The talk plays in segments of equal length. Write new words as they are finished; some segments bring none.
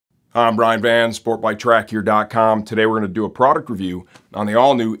I'm Brian Van, sportbiketrackgear.com. Today we're going to do a product review on the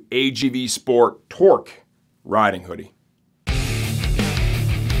all-new AGV Sport Torque riding hoodie.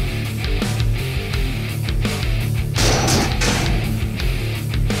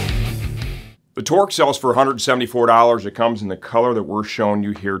 The Torque sells for $174. It comes in the color that we're showing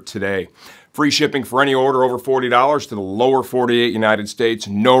you here today. Free shipping for any order over $40 to the lower 48 United States.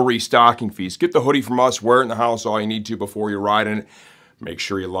 No restocking fees. Get the hoodie from us, wear it in the house all you need to before you ride in it. Make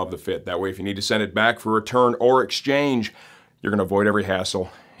sure you love the fit. That way, if you need to send it back for return or exchange, you're going to avoid every hassle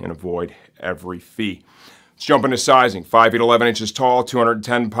and avoid every fee. Let's jump into sizing. 5 feet 11 inches tall,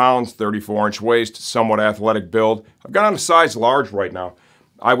 210 pounds, 34-inch waist, somewhat athletic build. I've got on a size large right now.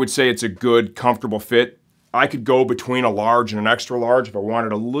 I would say it's a good, comfortable fit. I could go between a large and an extra large if I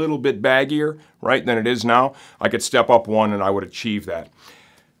wanted a little bit baggier, right, than it is now. I could step up one and I would achieve that.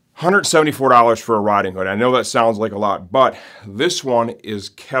 $174 for a riding hood. I know that sounds like a lot, but this one is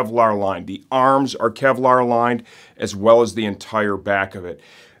Kevlar lined. The arms are Kevlar lined as well as the entire back of it.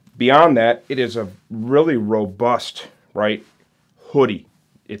 Beyond that, it is a really robust, right, hoodie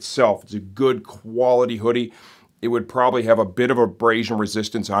itself. It's a good quality hoodie. It would probably have a bit of abrasion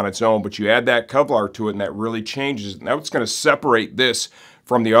resistance on its own, but you add that Kevlar to it and that really changes it. Now it's going to separate this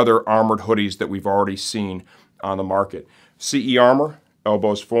from the other armored hoodies that we've already seen on the market. CE armor,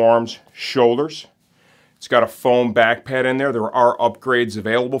 elbows, forearms, shoulders. It's got a foam back pad in there. There are upgrades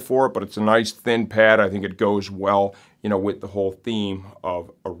available for it, but it's a nice thin pad. I think it goes well, with the whole theme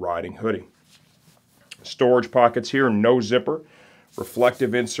of a riding hoodie. Storage pockets here, no zipper.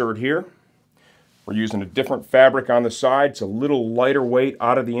 Reflective insert here. We're using a different fabric on the side. It's a little lighter weight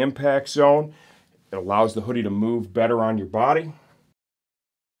out of the impact zone. It allows the hoodie to move better on your body.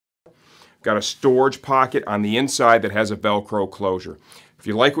 Got a storage pocket on the inside that has a Velcro closure. If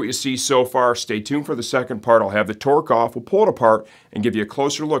you like what you see so far, stay tuned for the second part. I'll have the Torque off, we'll pull it apart and give you a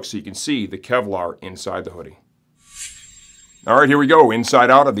closer look so you can see the Kevlar inside the hoodie. All right, here we go,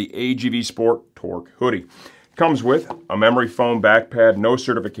 inside out of the AGV Sport Torque hoodie. Comes with a memory foam back pad, no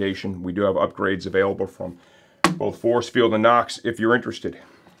certification. We do have upgrades available from both Force Field and Knox if you're interested.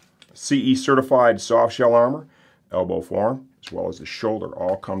 CE certified soft shell armor, elbow forearm, as well as the shoulder,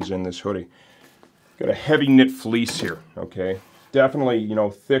 all comes in this hoodie. Got a heavy knit fleece here, okay? Definitely,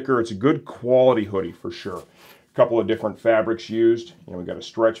 thicker. It's a good quality hoodie for sure. A couple of different fabrics used. We got a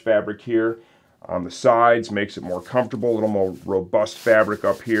stretch fabric here on the sides, makes it more comfortable, a little more robust fabric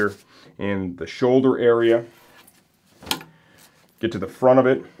up here in the shoulder area. Get to the front of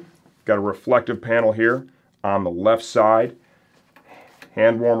it, got a reflective panel here on the left side.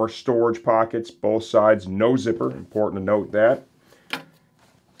 Hand warmer storage pockets, both sides, no zipper, important to note that.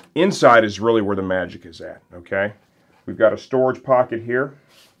 Inside is really where the magic is at, okay? We've got a storage pocket here,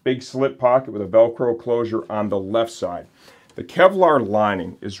 big slip pocket with a Velcro closure on the left side. The Kevlar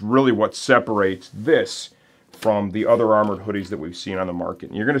lining is really what separates this from the other armored hoodies that we've seen on the market.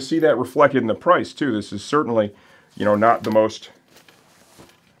 And you're going to see that reflected in the price too. This is certainly, not the most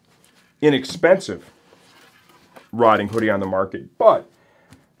inexpensive riding hoodie on the market, but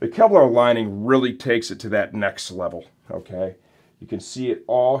the Kevlar lining really takes it to that next level, okay? You can see it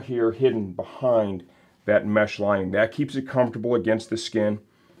all here hidden behind that mesh lining. That keeps it comfortable against the skin.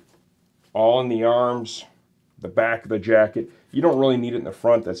 All in the arms, the back of the jacket. You don't really need it in the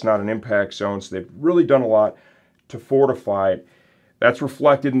front. That's not an impact zone, so they've really done a lot to fortify it. That's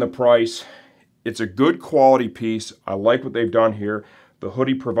reflected in the price. It's a good quality piece. I like what they've done here. The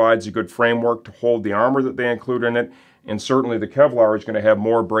hoodie provides a good framework to hold the armor that they include in it, and certainly the Kevlar is going to have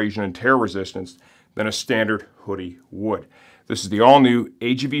more abrasion and tear resistance than a standard hoodie would. This is the all-new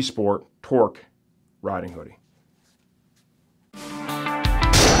AGV Sport Torque riding hoodie.